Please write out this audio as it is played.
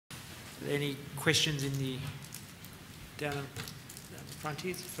Any questions in the down the front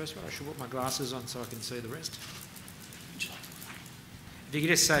here? The first one. I should put my glasses on so I can see the rest. If you could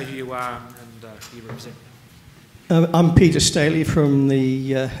just say who you are and who you represent. I'm Peter Staley from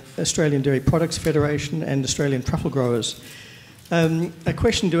the Australian Dairy Products Federation and Australian Truffle Growers. A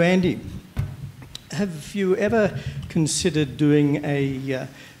question to Andy. Have you ever considered doing an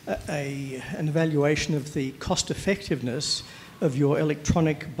evaluation of the cost effectiveness of your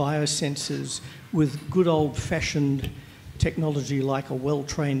electronic biosensors with good old-fashioned technology like a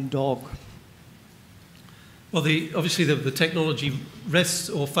well-trained dog? Well, obviously the technology rests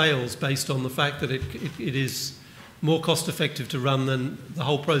or fails based on the fact that it is more cost-effective to run than the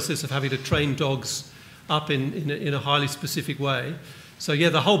whole process of having to train dogs up in a highly specific way. So yeah,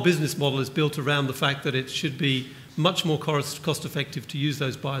 the whole business model is built around the fact that it should be much more cost-effective to use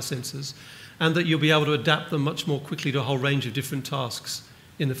those biosensors, and that you'll be able to adapt them much more quickly to a whole range of different tasks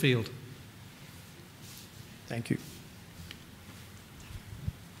in the field. Thank you.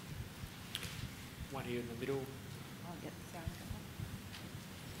 One here in the middle.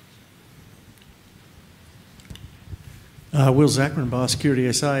 Will Zachman,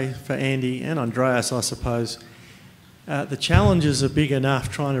 Biosecurity SA, for Andy and Andreas, I suppose. The challenges are big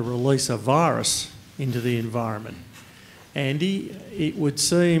enough trying to release a virus into the environment. Andy, it would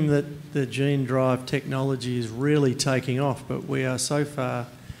seem that the gene drive technology is really taking off, but we are so far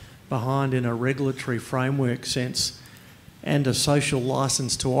behind in a regulatory framework sense and a social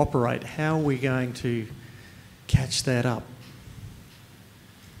licence to operate. How are we going to catch that up?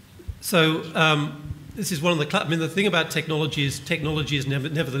 So this is one of the thing about technology is never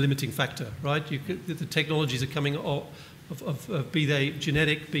the limiting factor, right? The technologies are coming of be they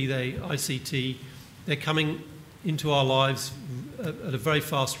genetic, be they ICT, they're coming into our lives at a very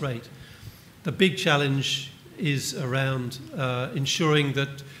fast rate. The big challenge is around ensuring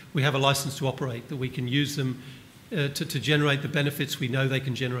that we have a license to operate, that we can use them to generate the benefits we know they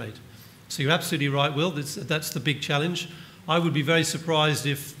can generate. So you're absolutely right, Will, that's the big challenge. I would be very surprised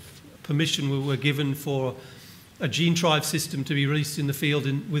if permission were given for a gene drive system to be released in the field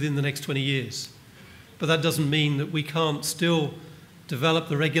within the next 20 years. But that doesn't mean that we can't still develop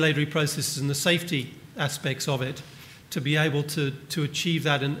the regulatory processes and the safety aspects of it to be able to achieve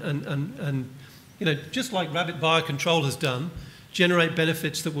that and you know, just like rabbit biocontrol has done, generate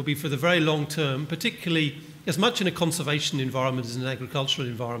benefits that will be for the very long term, particularly as much in a conservation environment as in an agricultural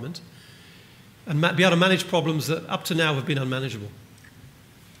environment, and be able to manage problems that up to now have been unmanageable.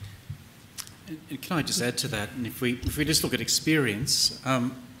 And can I just add to that? And if we just look at experience,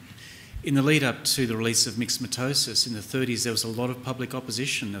 in the lead up to the release of mixed mitosis in the 30s, there was a lot of public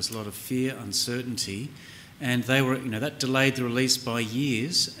opposition. There was a lot of fear, uncertainty, and that delayed the release by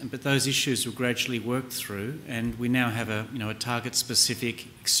years. But those issues were gradually worked through, and we now have a target-specific,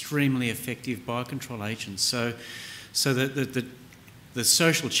 extremely effective biocontrol agent. So the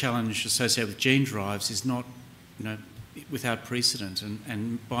social challenge associated with gene drives is not, without precedent,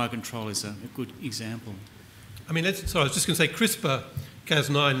 and biocontrol is a good example. I mean, I was just going to say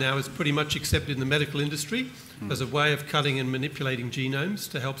CRISPR-Cas9 now is pretty much accepted in the medical industry as a way of cutting and manipulating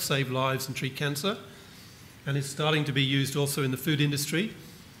genomes to help save lives and treat cancer, and it's starting to be used also in the food industry.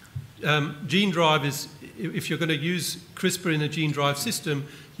 Gene drive is, if you're going to use CRISPR in a gene drive system,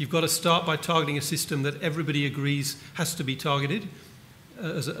 you've got to start by targeting a system that everybody agrees has to be targeted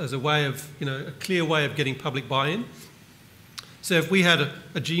as a way of, a clear way of getting public buy-in. So if we had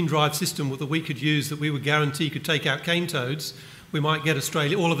a gene drive system that we could use that we would guarantee could take out cane toads, we might get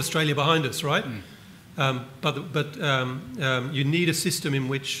all of Australia behind us, right? But you need a system in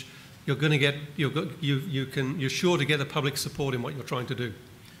which you're going to get, you're sure to get the public support in what you're trying to do.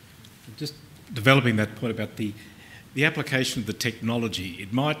 Just developing that point about the application of the technology,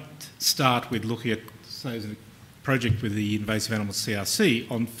 it might start with looking at, say, a project with the invasive animal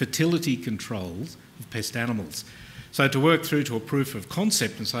CRC on fertility controls of pest animals. So to work through to a proof of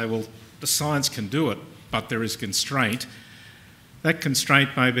concept and say, well, the science can do it, but there is constraint. That constraint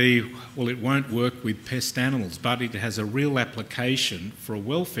may be, well, it won't work with pest animals, but it has a real application for a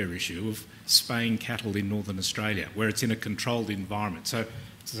welfare issue of spaying cattle in Northern Australia, where it's in a controlled environment. So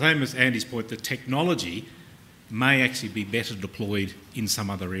it's the same as Andy's point, the technology may actually be better deployed in some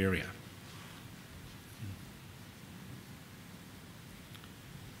other area.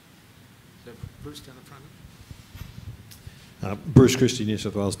 So Bruce down the front. Bruce Christie, New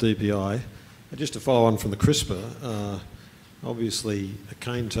South Wales DPI. Just to follow on from the CRISPR, obviously a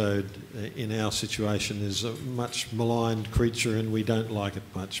cane toad in our situation is a much maligned creature and we don't like it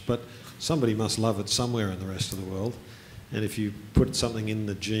much, but somebody must love it somewhere in the rest of the world. And if you put something in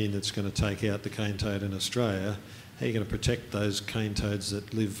the gene that's going to take out the cane toad in Australia, how are you going to protect those cane toads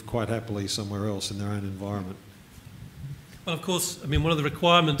that live quite happily somewhere else in their own environment? Well, of course, I mean, one of the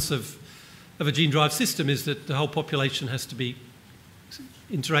requirements of a gene drive system is that the whole population has to be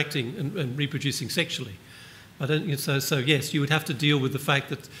interacting and reproducing sexually. So yes, you would have to deal with the fact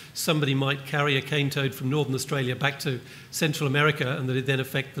that somebody might carry a cane toad from northern Australia back to Central America and that it then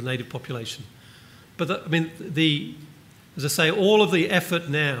affect the native population. But as I say, all of the effort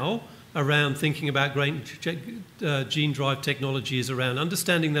now around thinking about gene drive technology is around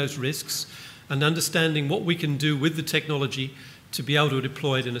understanding those risks and understanding what we can do with the technology to be able to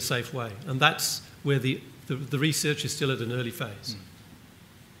deploy it in a safe way. And that's where the research is still at an early phase.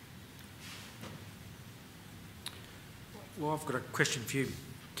 Well, I've got a question for you,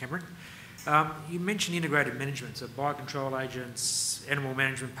 Cameron. You mentioned integrated management, so biocontrol agents, animal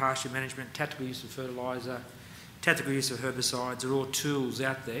management, pasture management, tactical use of fertiliser, tactical use of herbicides are all tools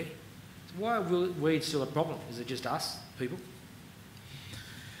out there. So why are weeds still a problem? Is it just us, people?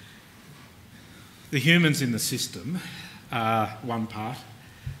 The humans in the system are one part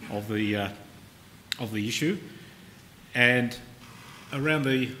of the issue, and around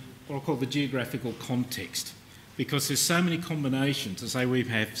what I call the geographical context, because there's so many combinations. As I say, we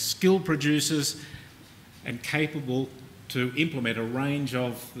have skilled producers and capable to implement a range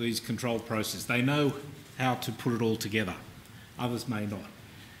of these control processes. They know how to put it all together. Others may not.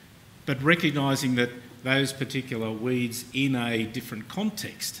 But recognising that those particular weeds in a different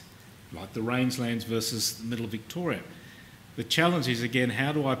context, like the rangelands versus the middle of Victoria, the challenge is, again,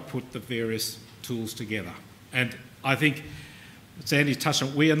 how do I put the various tools together? And I think, as Andy touched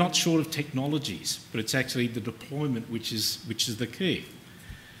on, we are not short of technologies, but it's actually the deployment which is the key.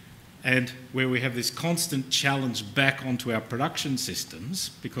 And where we have this constant challenge back onto our production systems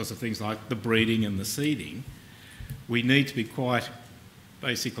because of things like the breeding and the seeding, we need to be quite,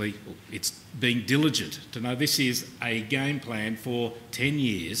 basically, it's being diligent to know this is a game plan for 10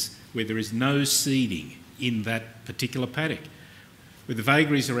 years where there is no seeding in that particular paddock. With the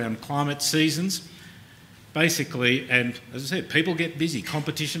vagaries around climate seasons, basically, and as I said, people get busy,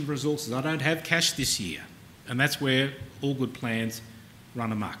 competition for resources. I don't have cash this year. And that's where all good plans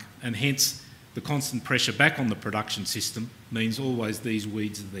run amok. And hence, the constant pressure back on the production system means always these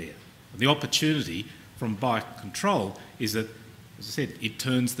weeds are there. The opportunity from biocontrol is that, as I said, it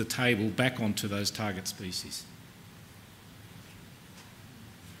turns the table back onto those target species.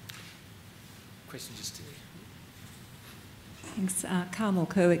 Question just to Thanks. Carmel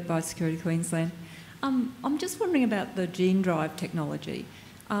Kerwick, Biosecurity Queensland. I'm just wondering about the gene drive technology.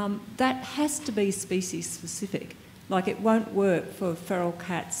 That has to be species specific. Like it won't work for feral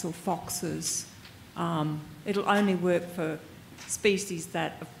cats or foxes. It'll only work for species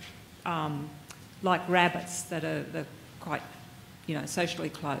that, like rabbits, that are quite, socially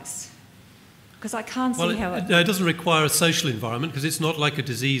close. Because I can't see how it... It doesn't require a social environment because it's not like a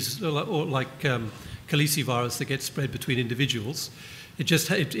disease or like calicivirus that gets spread between individuals. It just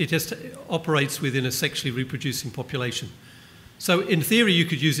operates within a sexually reproducing population. So in theory, you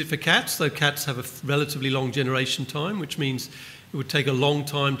could use it for cats, though cats have a relatively long generation time, which means it would take a long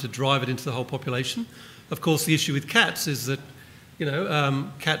time to drive it into the whole population. Of course, the issue with cats is that,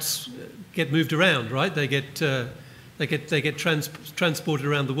 cats get moved around, right? They get transported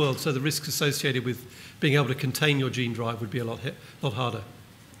around the world, so the risks associated with being able to contain your gene drive would be a lot harder. Is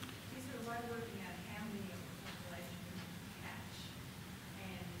there a way of working out how many of the population can catch?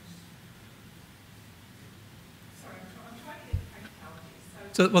 And sorry, I'm trying to get the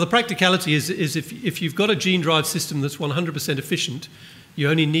practicality. Well, the practicality is if you've got a gene drive system that's 100% efficient, you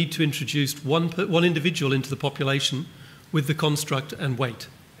only need to introduce one individual into the population with the construct and wait.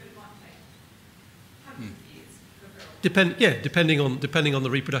 But it might take hundreds of years. Depending on the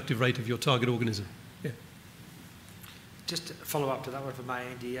reproductive rate of your target organism. Yeah. Just to follow up to that one, if I may,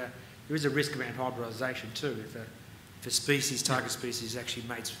 Andy, there is a risk around hybridisation too. If a species, target species, actually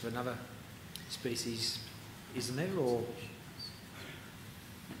mates with another species, isn't there? Or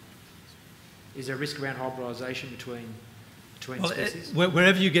is there a risk around hybridisation between species?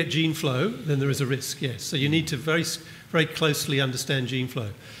 Wherever you get gene flow, then there is a risk. Yes. So you need to very closely understand gene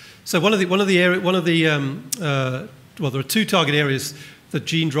flow. So there are two target areas that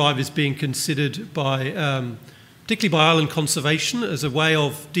gene drive is being considered by, particularly by island conservation, as a way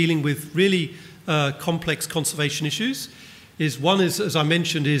of dealing with really complex conservation issues. One is, as I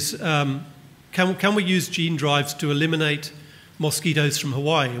mentioned, can we use gene drives to eliminate mosquitoes from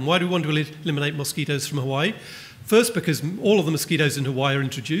Hawaii? And why do we want to eliminate mosquitoes from Hawaii? First, because all of the mosquitoes in Hawaii are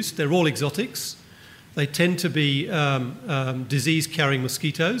introduced. They're all exotics. They tend to be disease-carrying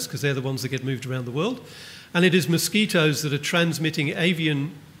mosquitoes because they're the ones that get moved around the world. And it is mosquitoes that are transmitting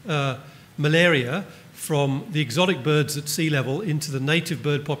avian malaria from the exotic birds at sea level into the native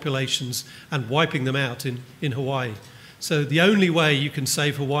bird populations and wiping them out in Hawaii. So the only way you can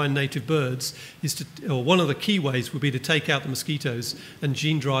save Hawaiian native birds is to, or one of the key ways would be to take out the mosquitoes, and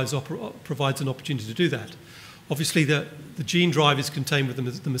gene drives provides an opportunity to do that. Obviously, the gene drive is contained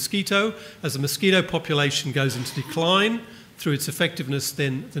with the mosquito. As the mosquito population goes into decline through its effectiveness,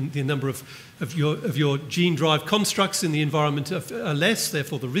 then the number of your gene drive constructs in the environment are less,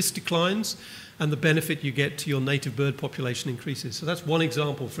 therefore the risk declines, and the benefit you get to your native bird population increases. So that's one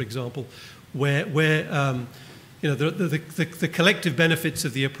example, for example, where the collective benefits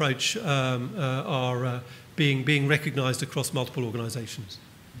of the approach are being recognised across multiple organisations.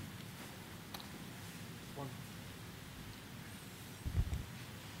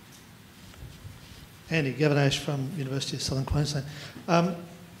 Andy Gavinash from University of Southern Queensland.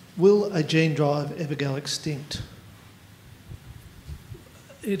 Will a gene drive ever go extinct?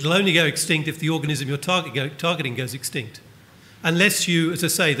 It'll only go extinct if the organism you're targeting goes extinct. Unless you, as I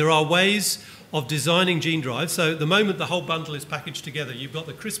say, there are ways of designing gene drives. So at the moment the whole bundle is packaged together. You've got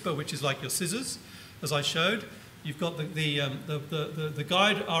the CRISPR, which is like your scissors, as I showed. You've got the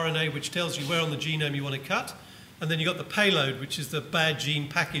guide RNA, which tells you where on the genome you want to cut. And then you've got the payload, which is the bad gene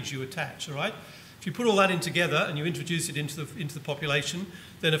package you attach, all right? If you put all that in together and you introduce it into the population,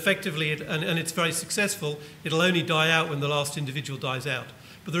 then effectively, and it's very successful, it'll only die out when the last individual dies out.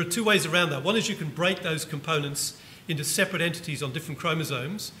 But there are two ways around that. One is you can break those components into separate entities on different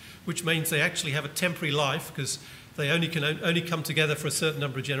chromosomes, which means they actually have a temporary life because they can only come together for a certain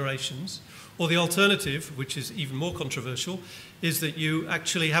number of generations. Or the alternative, which is even more controversial, is that you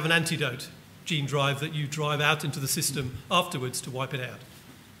actually have an antidote gene drive that you drive out into the system afterwards to wipe it out.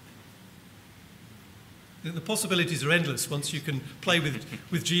 The possibilities are endless once you can play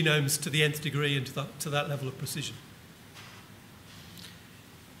with genomes to the nth degree and to that level of precision.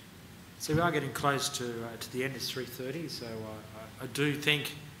 So we are getting close to the end. It's 3:30, so I do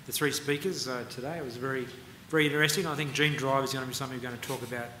thank the three speakers today. It was very, very interesting. I think gene drive is going to be something we're going to talk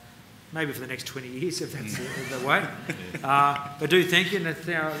about maybe for the next 20 years, if that's the way. I do thank you, and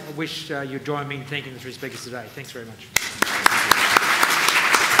I wish you'd join me in thanking the three speakers today. Thanks very much.